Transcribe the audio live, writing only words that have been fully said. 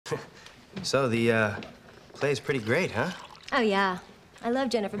So the play's pretty great, huh? Oh, yeah. I love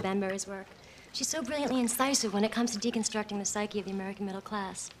Jennifer Banbury's work. She's so brilliantly incisive when it comes to deconstructing the psyche of the American middle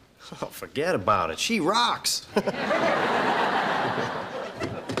class. Oh, forget about it. She rocks.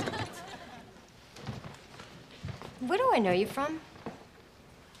 Where do I know you from?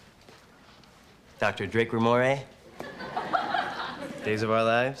 Dr. Drake Ramore, Days of Our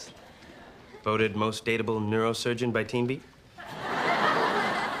Lives, voted most dateable neurosurgeon by Teen Beat.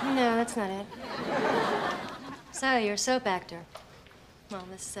 No, that's not it. So, you're a soap actor. Well,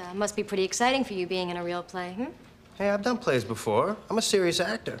 this must be pretty exciting for you being in a real play, hmm? Hey, I've done plays before. I'm a serious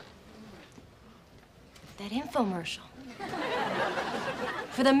actor. That infomercial.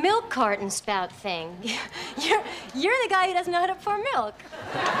 For the milk carton spout thing. You're the guy who doesn't know how to pour milk.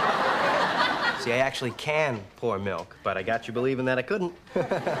 See, I actually can pour milk, but I got you believing that I couldn't.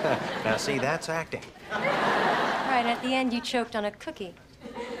 Now, see, that's acting. Right, at the end, you choked on a cookie.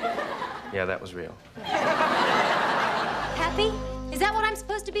 Yeah, that was real. Happy? Is that what I'm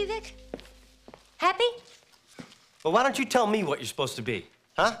supposed to be, Vic? Happy? Well, why don't you tell me what you're supposed to be,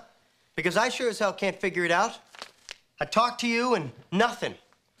 huh? Because I sure as hell can't figure it out. I talk to you and nothing.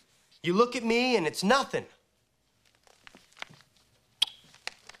 You look at me and it's nothing.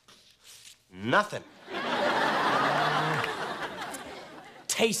 Nothing.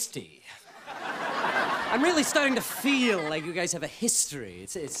 Tasty. I'm really starting to feel like you guys have a history.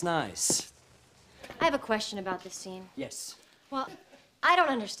 It's nice. I have a question about this scene. Yes. Well, I don't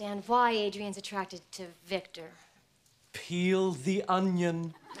understand why Adrian's attracted to Victor. Peel the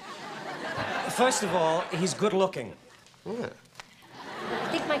onion. First of all, he's good looking. Yeah. I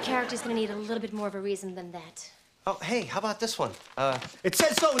think my character's gonna need a little bit more of a reason than that. Oh, hey, how about this one? It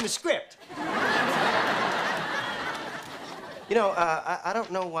says so in the script. You know, I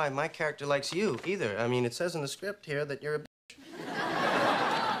don't know why my character likes you either. I mean, it says in the script here that you're a bitch.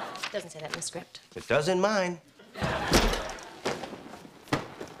 It doesn't say that in the script. It does in mine.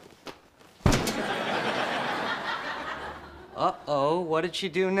 Uh-oh, what did she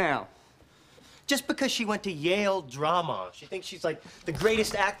do now? Just because she went to Yale drama, she thinks she's like the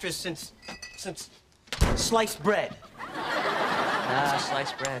greatest actress since sliced bread. Ah,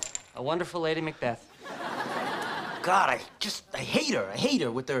 sliced bread. A wonderful Lady Macbeth. God, I hate her. I hate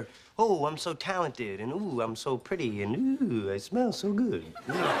her with her, oh, I'm so talented, and ooh, I'm so pretty, and ooh, I smell so good.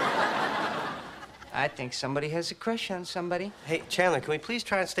 I think somebody has a crush on somebody. Hey, Chandler, can we please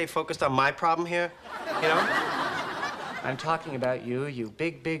try and stay focused on my problem here? You know? I'm talking about you, you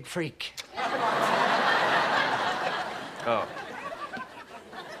big, big freak. Oh.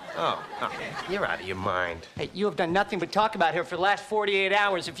 Oh, you're out of your mind. Hey, you have done nothing but talk about her for the last 48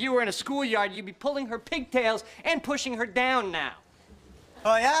 hours. If you were in a schoolyard, you'd be pulling her pigtails and pushing her down now.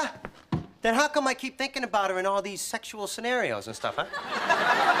 Oh, yeah? Then how come I keep thinking about her in all these sexual scenarios and stuff, huh?